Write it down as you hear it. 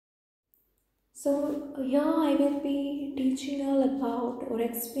So here I will be teaching all about or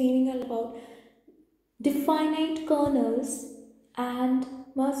explaining all about definite kernels and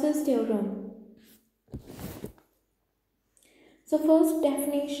Mercer's theorem. So first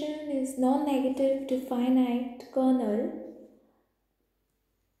definition is non-negative definite kernel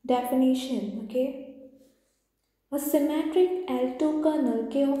definition. Okay, a symmetric L2 kernel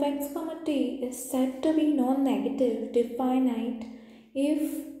K of x, t is said to be non-negative definite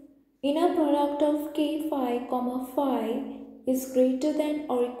if inner product of k phi, phi is greater than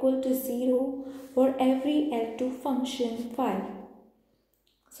or equal to 0 for every L2 function phi.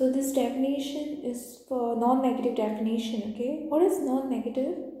 So this definition is for non-negative definition. Okay, what is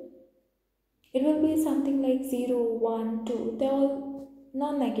non-negative? It will be something like 0, 1, 2. They're all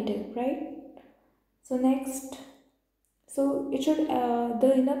non-negative, right? So next, so it should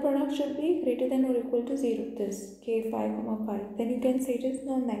the inner product should be greater than or equal to 0. This k phi, phi. Then you can say it is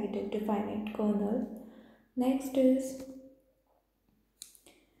non-negative definite kernel. Next is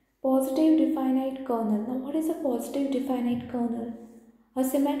positive definite kernel. Now what is a positive definite kernel? A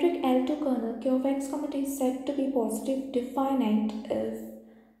symmetric L2 kernel K of x, t is said to be positive definite if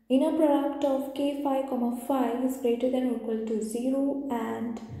inner product of k phi, phi is greater than or equal to 0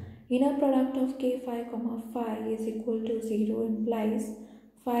 and inner product of k phi, phi is equal to 0 implies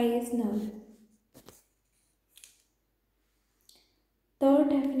phi is null. Third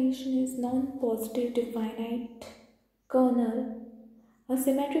definition is non-positive definite kernel. A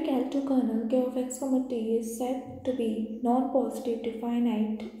symmetric L2 kernel K of x, t is said to be non-positive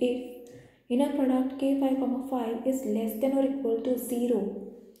definite if inner product k phi, phi is less than or equal to 0.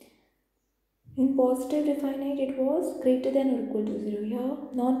 In positive definite it was greater than or equal to 0. Here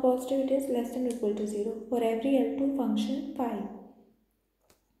non-positive it is less than or equal to 0 for every L2 function phi.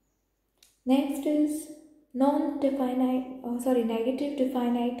 Next is negative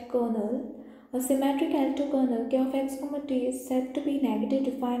definite kernel. A symmetric L2 kernel K of x, t is said to be negative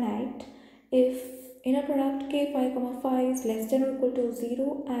definite if inner product k phi, phi is less than or equal to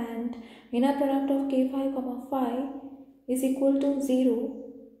 0 and inner product of k phi, phi is equal to 0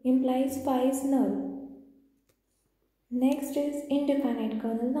 implies phi is null. Next is indefinite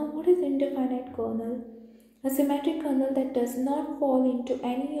kernel. Now what is indefinite kernel? A symmetric kernel that does not fall into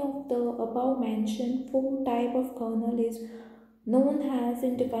any of the above mentioned 4 type of kernel is known as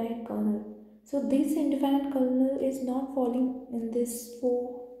indefinite kernel. So this indefinite kernel is not falling in this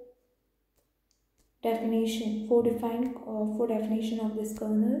 4 definition of this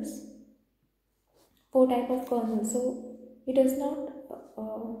kernels, 4 type of kernels. So it is not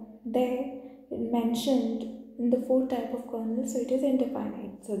there mentioned in the 4 type of kernels, so it is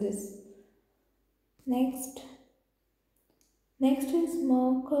indefinite. So this next is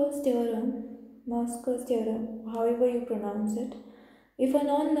Mercer's theorem, however you pronounce it. If a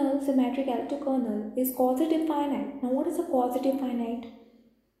non-null symmetric L2 kernel is quasi-definite. Now what is a quasi-definite?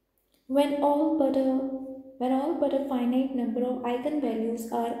 When all but a finite number of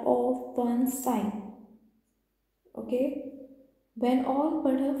eigenvalues are of one sign. Okay? When all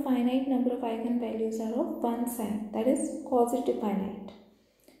but a finite number of eigenvalues are of one sign, that is quasi-definite.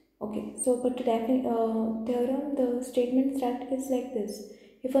 Okay, so but to theorem, the statement struct is like this.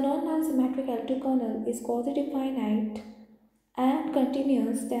 If a non-null symmetric L2 kernel is quasi-definite and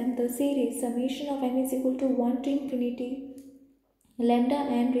continuous, then the series summation of n is equal to 1 to infinity lambda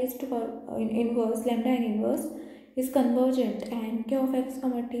n raised to inverse lambda n inverse is convergent, and k of x,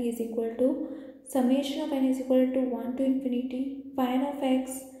 t is equal to summation of n is equal to 1 to infinity phi n of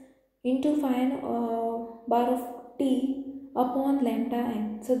x into phi n bar of t upon lambda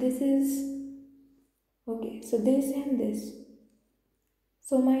n. So this is okay. So this and this.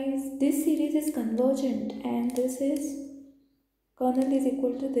 So this series is convergent and this is kernel is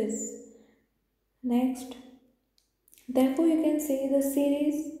equal to this. Next, therefore you can say the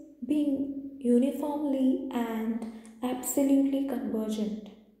series being uniformly and absolutely convergent.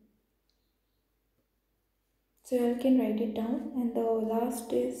 So you can write it down. And the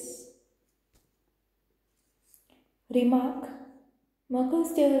last is remark.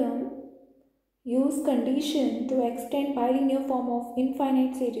 Mercer's theorem use condition to extend bilinear form of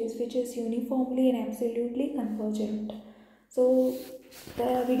infinite series which is uniformly and absolutely convergent. So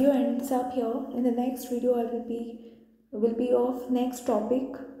the video ends up here. In the next video I will be of next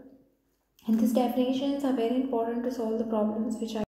topic, and these definitions are very important to solve the problems which I